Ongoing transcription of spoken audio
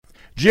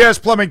GS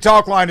Plumbing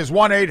Talk line is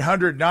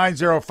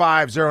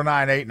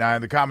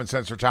 1-800-905-0989. The Common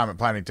Sense Retirement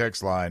Planning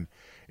text line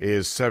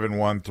is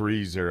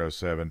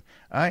 71307.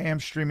 I am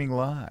streaming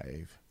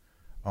live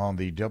on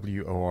the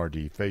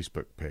WORD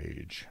Facebook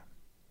page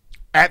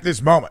at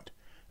this moment,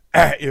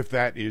 if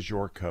that is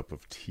your cup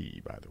of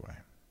tea, by the way.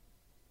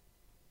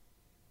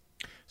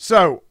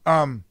 So,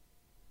 I'm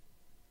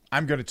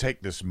going to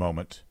take this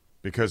moment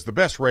because the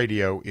best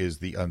radio is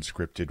the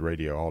unscripted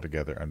radio,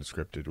 altogether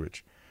unscripted,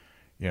 which,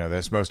 you know,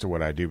 that's most of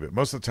what I do. But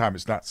most of the time,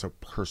 it's not so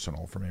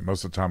personal for me.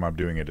 Most of the time, I'm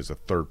doing it as a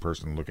third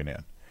person looking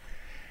in.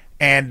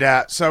 And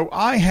so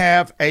I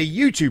have a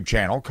YouTube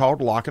channel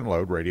called Lock and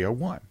Load Radio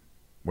 1,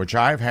 which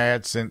I've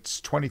had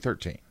since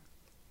 2013.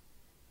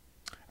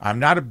 I'm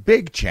not a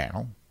big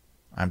channel.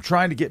 I'm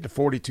trying to get to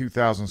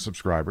 42,000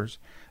 subscribers.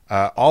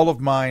 All of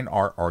mine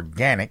are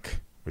organic,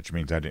 which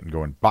means I didn't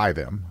go and buy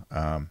them.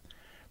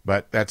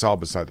 But that's all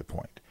beside the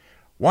point.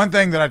 One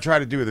thing that I try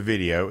to do with a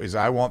video is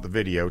I want the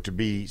video to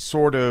be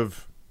sort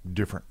of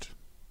different.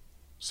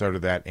 So to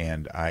that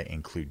end, I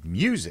include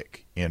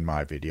music in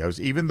my videos,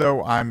 even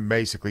though I'm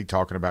basically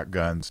talking about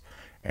guns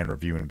and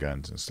reviewing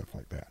guns and stuff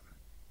like that.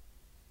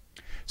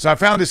 So I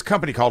found this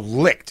company called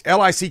Lickd,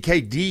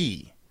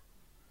 L-I-C-K-D,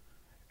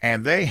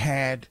 and they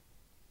had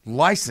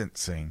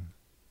licensing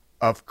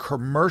of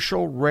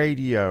commercial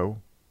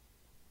radio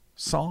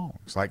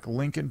songs like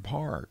Linkin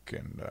Park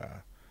and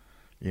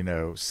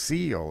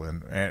Seal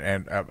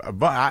and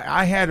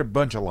I had a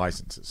bunch of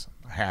licenses.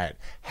 Had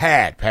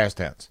past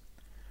tense.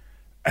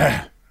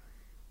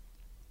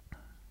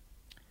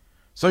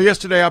 So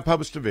yesterday I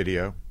published a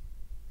video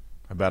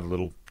about a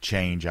little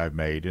change I've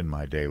made in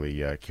my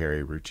daily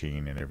carry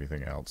routine and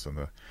everything else, and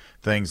the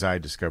things I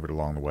discovered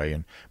along the way,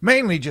 and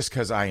mainly just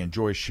because I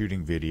enjoy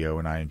shooting video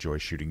and I enjoy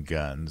shooting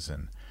guns,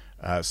 and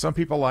some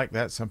people like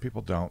that, some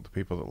people don't. The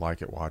people that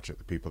like it watch it.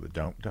 The people that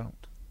don't.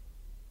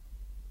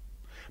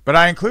 But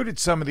I included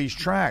some of these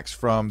tracks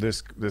from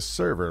this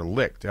server,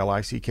 Lickd,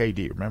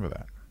 L-I-C-K-D. Remember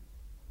that.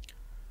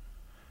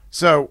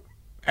 So,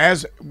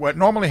 as what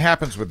normally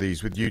happens with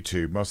these, with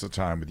YouTube, most of the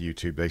time with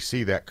YouTube, they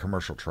see that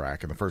commercial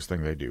track, and the first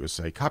thing they do is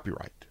say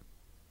copyright.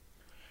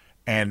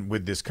 And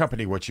with this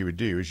company, what you would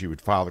do is you would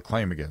file a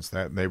claim against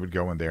that, and they would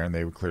go in there and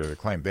they would clear the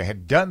claim. They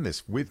had done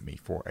this with me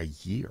for a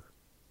year.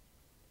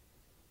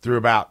 Through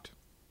about,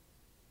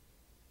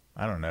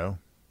 10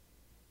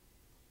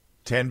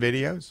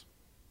 videos.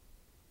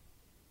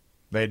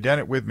 They had done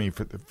it with me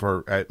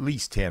for at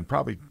least 10,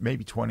 probably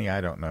maybe 20,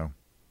 I don't know.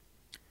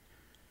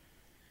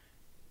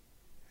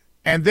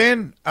 And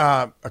then,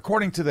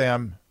 according to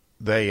them,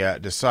 they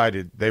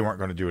decided they weren't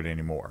going to do it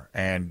anymore.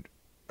 And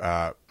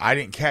I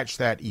didn't catch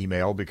that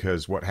email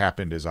because what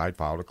happened is I'd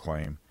filed a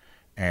claim,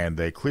 and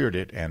they cleared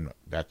it, and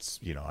that's,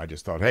 I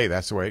just thought, hey,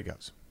 that's the way it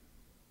goes.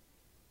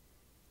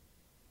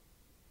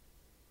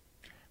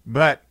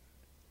 But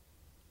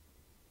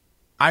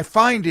I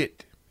find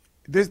it,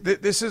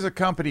 this is a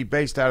company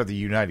based out of the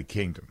United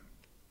Kingdom.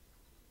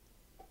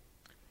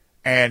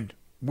 And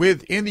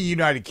within the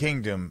United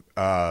Kingdom,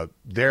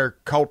 their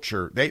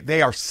culture,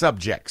 they are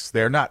subjects.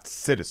 They're not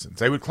citizens.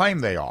 They would claim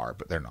they are,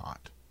 but they're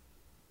not.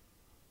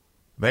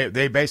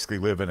 They basically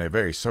live in a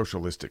very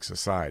socialistic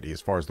society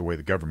as far as the way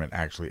the government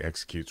actually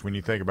executes. When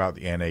you think about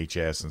the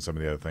NHS and some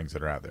of the other things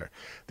that are out there.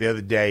 The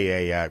other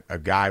day, a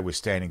guy was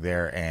standing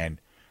there and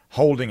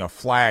holding a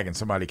flag, and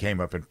somebody came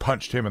up and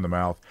punched him in the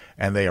mouth,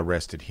 and they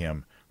arrested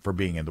him for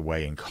being in the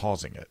way and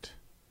causing it.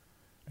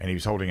 And he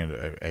was holding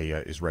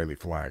a Israeli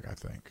flag, I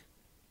think.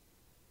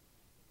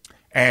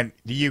 And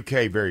the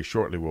UK very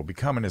shortly will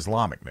become an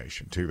Islamic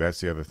nation, too. That's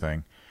the other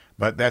thing.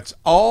 But that's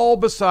all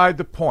beside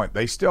the point.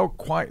 They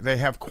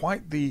have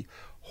quite the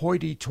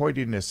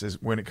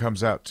hoity-toityness when it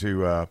comes out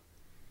to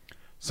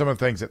some of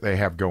the things that they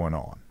have going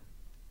on.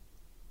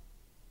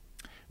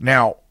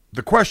 Now,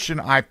 the question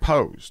I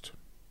posed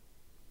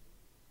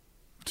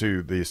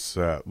to this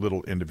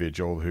little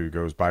individual who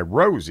goes by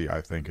Rosie, I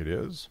think it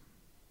is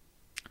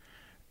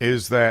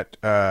that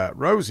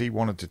Rosie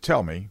wanted to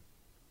tell me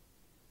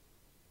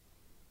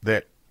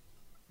that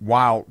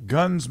while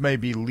guns may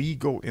be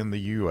legal in the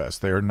U.S.,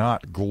 they are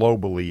not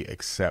globally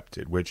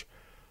accepted, which,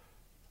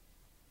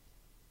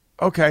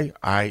 okay,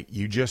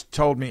 you just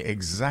told me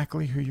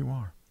exactly who you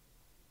are.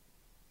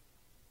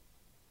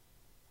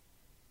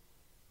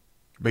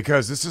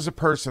 Because this is a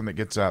person that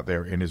gets out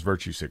there and is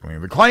virtue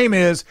signaling. The claim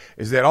is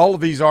that all of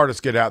these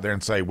artists get out there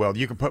and say, well,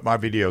 you can put my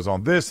videos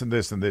on this and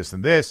this and this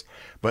and this.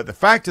 But the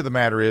fact of the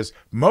matter is,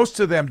 most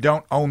of them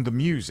don't own the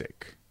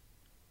music.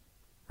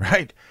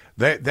 Right?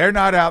 They're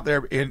not out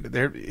there,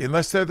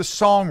 unless they're the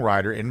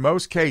songwriter, in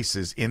most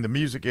cases in the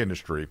music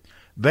industry,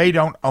 they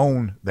don't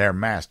own their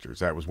masters.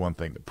 That was one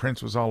thing that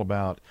Prince was all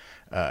about.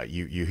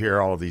 You hear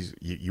all of these,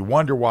 you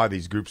wonder why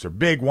these groups are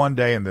big one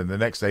day and then the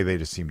next day they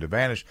just seem to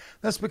vanish.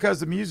 That's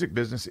because the music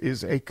business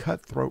is a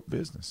cutthroat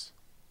business.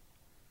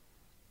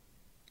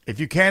 If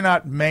you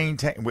cannot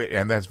maintain,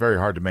 and that's very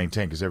hard to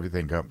maintain because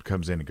everything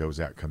comes in and goes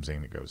out, comes in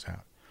and goes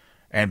out.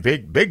 And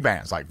big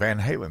bands like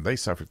Van Halen, they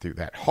suffered through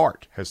that.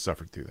 Heart has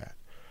suffered through that.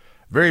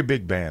 Very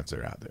big bands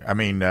are out there. I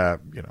mean,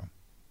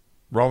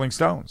 Rolling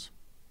Stones.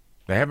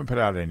 They haven't put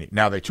out any.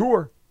 Now they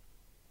tour,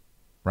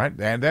 right?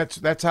 And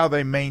that's how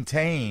they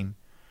maintain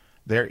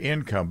their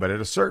income. But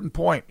at a certain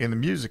point in the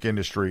music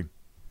industry,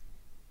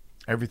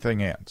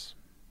 everything ends.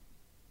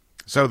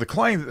 So the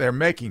claim that they're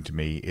making to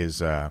me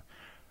is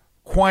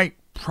quite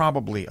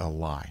probably a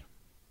lie.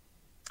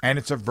 And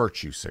it's a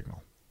virtue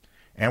signal.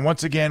 And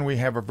once again, we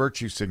have a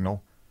virtue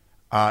signal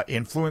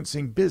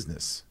influencing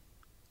business.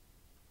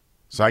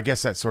 So I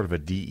guess that's sort of a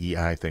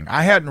DEI thing.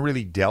 I hadn't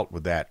really dealt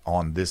with that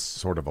on this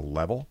sort of a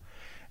level.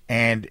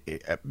 And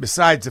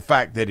besides the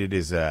fact that it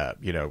is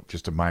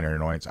just a minor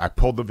annoyance, I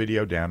pulled the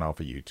video down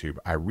off of YouTube.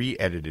 I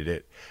re-edited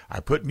it.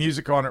 I put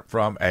music on it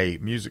from a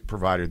music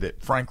provider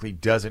that frankly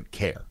doesn't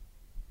care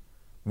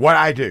what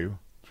I do.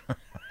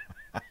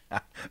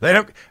 They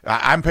don't.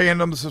 I'm paying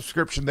them the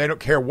subscription. They don't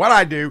care what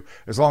I do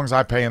as long as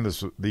I pay them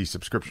the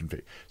subscription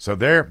fee. So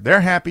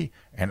they're happy,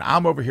 and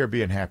I'm over here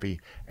being happy.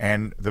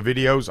 And the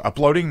video's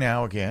uploading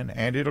now again,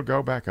 and it'll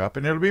go back up,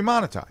 and it'll be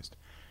monetized.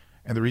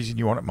 And the reason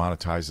you want it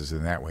monetized is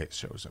in that way it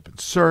shows up in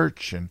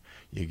search, and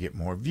you get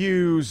more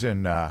views.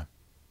 And yeah,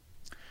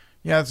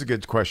 that's a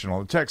good question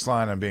on the text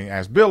line. I'm being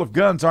asked, Bill, if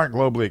guns aren't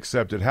globally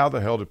accepted, how the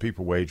hell do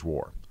people wage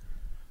war?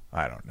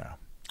 I don't know.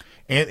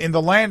 In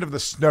the land of the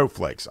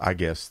snowflakes, I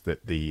guess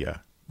that the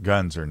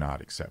guns are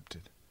not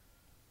accepted.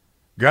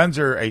 Guns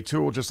are a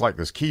tool just like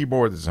this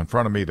keyboard that's in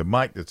front of me, the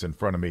mic that's in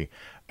front of me.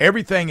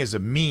 Everything is a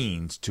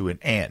means to an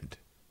end.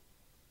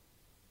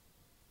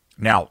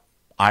 Now,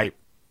 I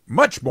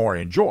much more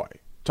enjoy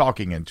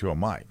talking into a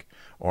mic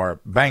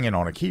or banging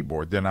on a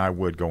keyboard than I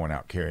would going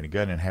out carrying a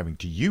gun and having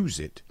to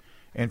use it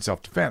in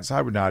self-defense.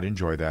 I would not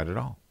enjoy that at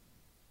all.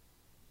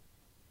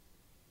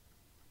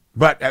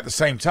 But at the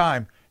same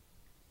time,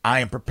 I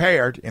am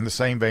prepared in the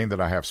same vein that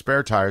I have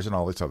spare tires and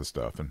all this other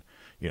stuff and,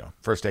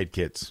 first aid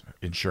kits,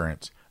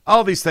 insurance,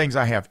 all these things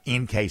I have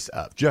in case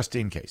of, just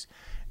in case.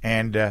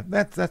 And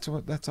that's all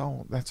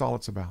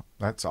it's about.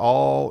 That's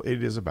all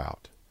it is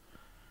about.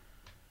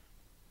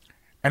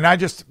 And I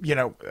just,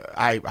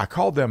 I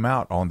called them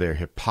out on their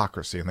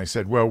hypocrisy, and they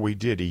said, well, we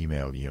did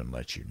email you and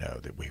let you know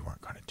that we weren't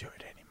going to do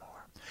it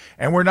anymore.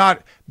 And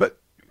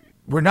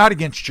we're not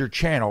against your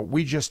channel.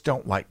 We just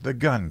don't like the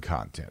gun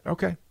content.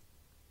 Okay.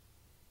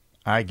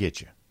 I get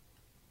you.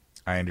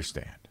 I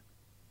understand.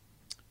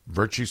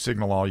 Virtue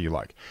signal all you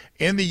like.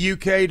 In the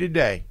UK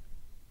today,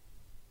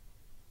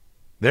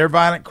 their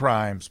violent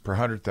crimes per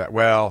 100,000.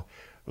 Well,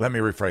 let me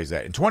rephrase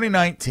that. In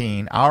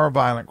 2019, our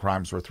violent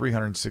crimes were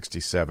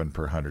 367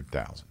 per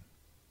 100,000.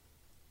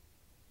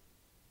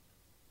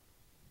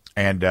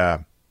 And,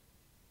 of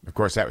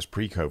course, that was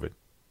pre-COVID,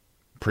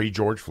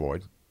 pre-George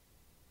Floyd.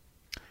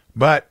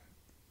 But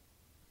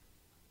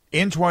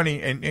in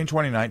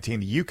 2019,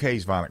 the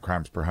UK's violent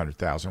crimes per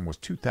 100,000 was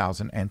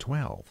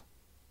 2012.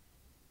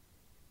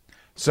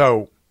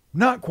 So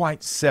not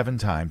quite 7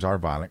 times our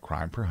violent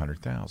crime per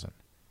 100,000.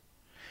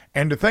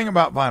 And the thing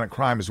about violent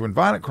crime is when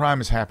violent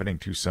crime is happening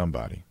to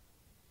somebody,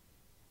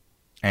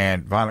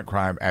 and violent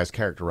crime as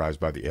characterized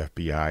by the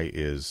FBI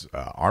is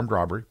armed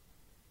robbery,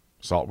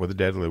 assault with a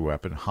deadly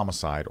weapon,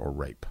 homicide, or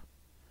rape.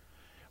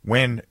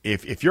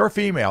 If you're a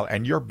female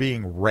and you're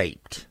being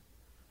raped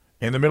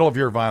in the middle of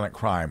your violent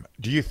crime,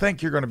 do you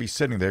think you're going to be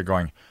sitting there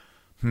going,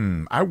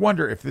 I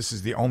wonder if this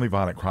is the only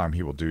violent crime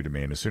he will do to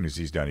me, and as soon as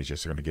he's done, he's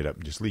just going to get up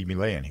and just leave me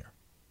laying here?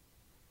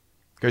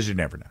 Because you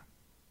never know.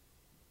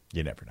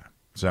 You never know.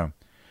 So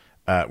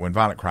when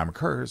violent crime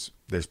occurs,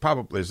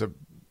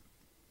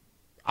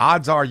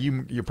 odds are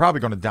you're probably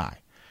going to die.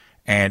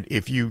 And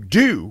if you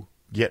do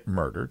get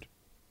murdered,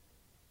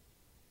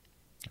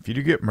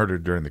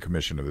 during the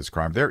commission of this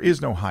crime, there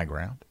is no high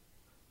ground.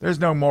 There's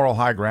no moral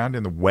high ground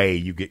in the way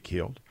you get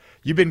killed.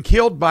 You've been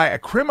killed by a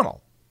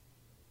criminal,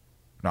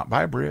 not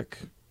by a brick,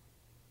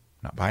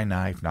 not by a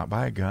knife, not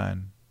by a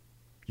gun.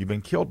 You've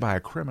been killed by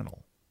a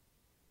criminal.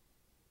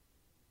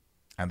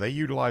 And they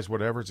utilize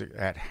whatever's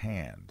at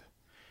hand.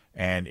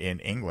 And in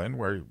England,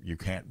 where you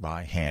can't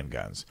buy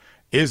handguns,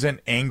 isn't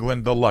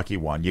England the lucky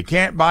one? You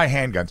can't buy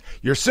handguns.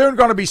 You're soon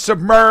going to be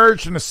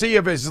submerged in a sea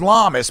of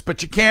Islamists,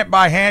 but you can't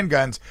buy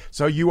handguns,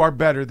 so you are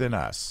better than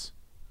us.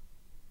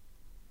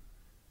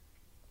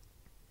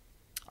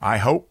 I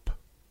hope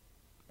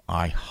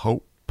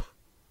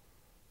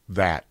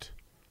that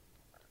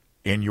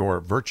in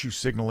your virtue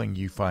signaling,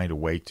 you find a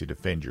way to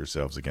defend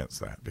yourselves against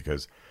that,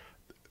 because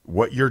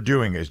what you're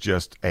doing is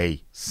just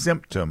a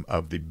symptom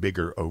of the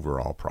bigger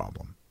overall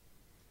problem.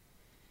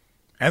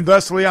 And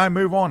thusly, I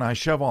move on. I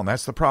shove on.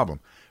 That's the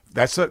problem.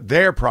 That's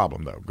their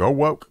problem, though. Go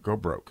woke, go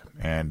broke.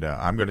 And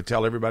I'm going to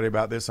tell everybody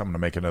about this. I'm going to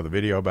make another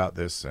video about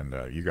this, and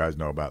you guys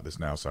know about this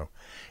now. So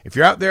if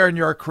you're out there and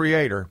you're a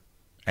creator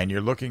and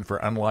you're looking for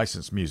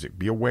unlicensed music,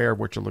 be aware of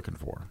what you're looking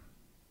for.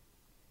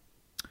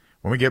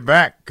 When we get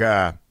back,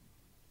 Barack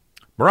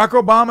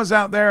Obama's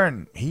out there,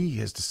 and he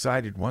has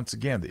decided once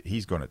again that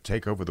he's going to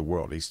take over the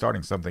world. He's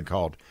starting something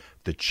called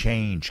the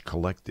Change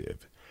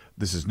Collective.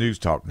 This is News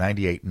Talk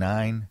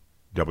 98.9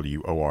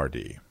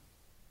 WORD.